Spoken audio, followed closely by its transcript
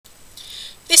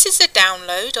This is a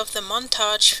download of the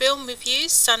Montage Film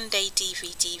Reviews Sunday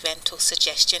DVD Rental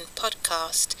Suggestion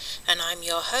podcast, and I'm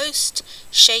your host,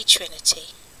 Shay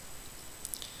Trinity.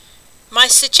 My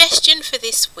suggestion for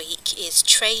this week is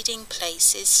Trading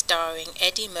Places, starring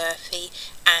Eddie Murphy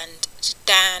and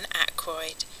Dan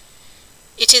Aykroyd.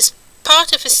 It is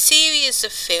part of a series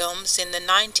of films in the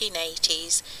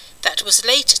 1980s that was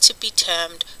later to be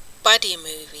termed buddy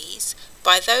movies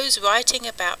by those writing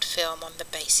about film on the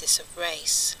basis of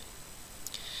race.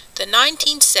 The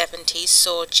 1970s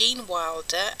saw Gene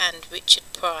Wilder and Richard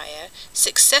Pryor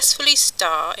successfully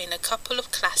star in a couple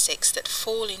of classics that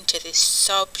fall into this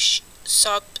sub-genre,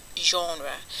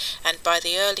 and by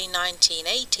the early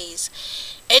 1980s,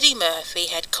 Eddie Murphy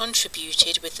had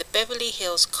contributed with the Beverly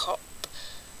Hills Cop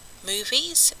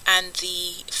movies and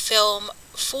the film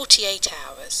 48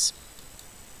 Hours.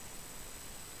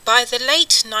 By the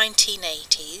late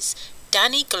 1980s,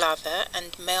 Danny Glover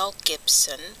and Mel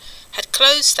Gibson had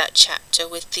closed that chapter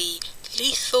with the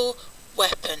Lethal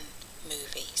Weapon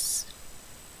movies.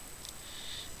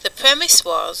 The premise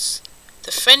was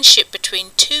the friendship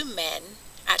between two men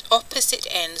at opposite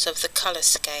ends of the colour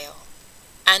scale,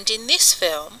 and in this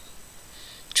film,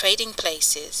 Trading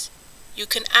Places, you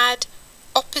can add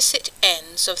opposite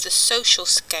ends of the social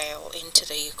scale into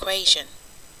the equation.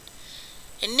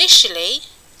 Initially,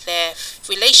 their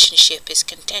relationship is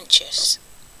contentious.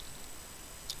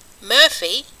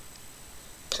 Murphy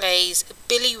plays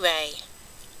Billy Ray,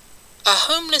 a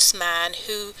homeless man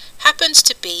who happens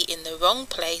to be in the wrong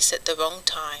place at the wrong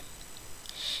time.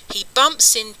 He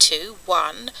bumps into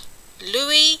one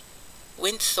Louis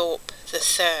Winthorpe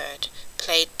III,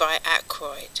 played by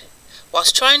Aykroyd,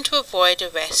 whilst trying to avoid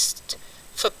arrest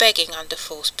for begging under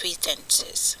false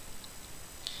pretenses.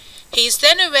 He is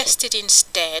then arrested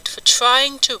instead for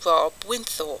trying to rob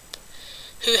Winthorpe,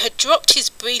 who had dropped his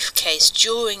briefcase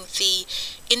during the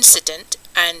incident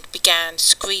and began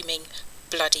screaming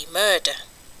bloody murder.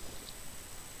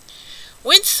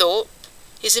 Winthorpe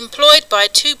is employed by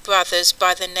two brothers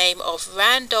by the name of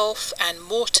Randolph and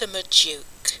Mortimer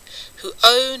Duke, who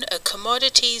own a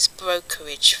commodities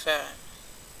brokerage firm.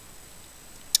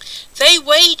 They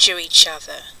wager each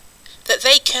other that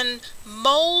they can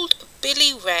mould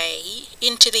Billy Ray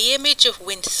into the image of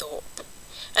Winthorpe,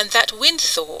 and that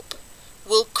Winthorpe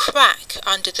will crack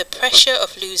under the pressure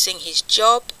of losing his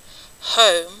job,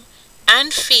 home,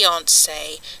 and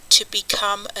fiancée to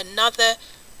become another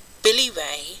Billy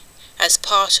Ray as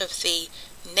part of the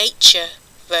nature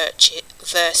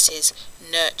versus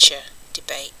nurture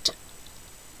debate.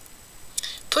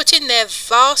 Putting their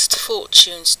vast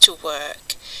fortunes to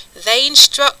work, they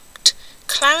instruct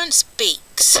Clarence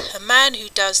Beeks, a man who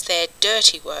does their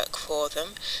dirty work for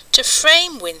them, to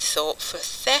frame Winthorpe for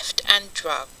theft and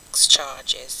drugs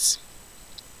charges.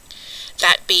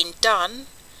 That being done,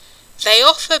 they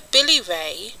offer Billy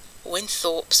Ray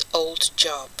Winthorpe's old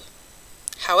job.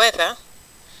 However,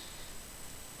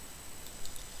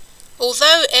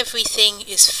 although everything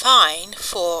is fine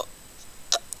for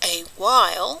a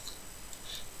while,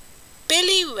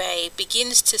 Billy Ray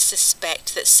begins to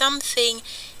suspect that something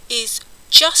is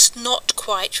just not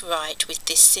quite right with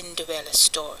this Cinderella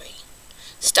story,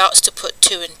 starts to put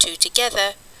two and two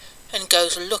together, and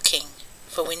goes looking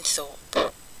for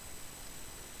Winthorpe.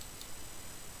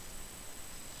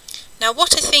 Now,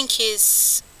 what I think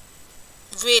is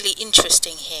really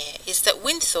interesting here is that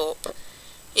Winthorpe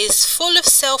is full of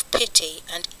self-pity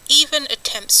and even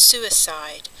attempts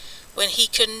suicide when he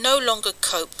can no longer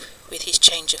cope with his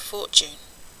change of fortune.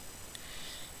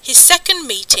 His second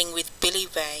meeting with Billy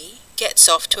Ray gets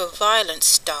off to a violent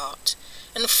start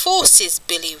and forces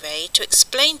Billy Ray to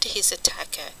explain to his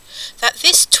attacker that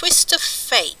this twist of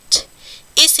fate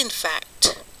is in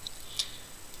fact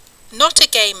not a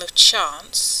game of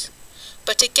chance,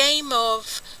 but a game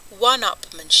of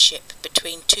one-upmanship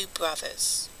between two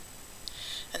brothers,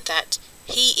 and that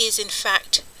he is in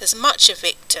fact as much a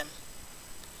victim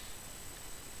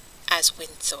as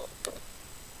Winthorpe.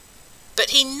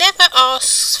 But he never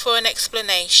asks for an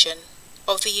explanation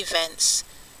of the events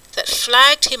that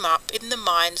flagged him up in the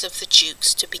minds of the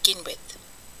Dukes to begin with,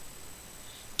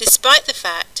 despite the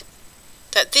fact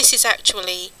that this is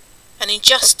actually an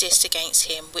injustice against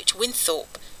him which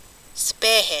Winthorpe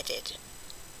spearheaded.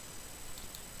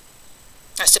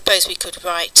 I suppose we could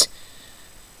write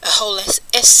a whole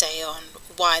essay on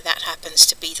why that happens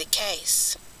to be the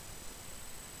case.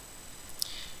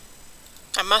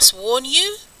 I must warn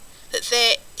you that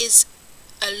there is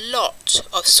a lot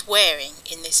of swearing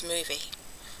in this movie,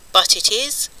 but it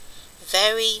is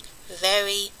very,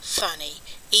 very funny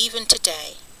even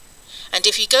today. And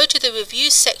if you go to the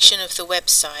review section of the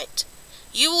website,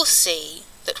 you will see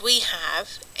that we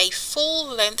have a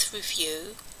full-length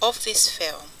review of this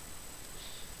film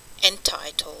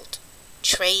entitled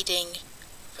Trading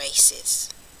Races.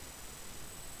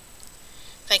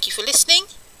 Thank you for listening.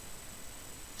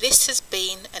 This has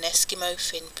been an Eskimo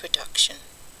Fin production.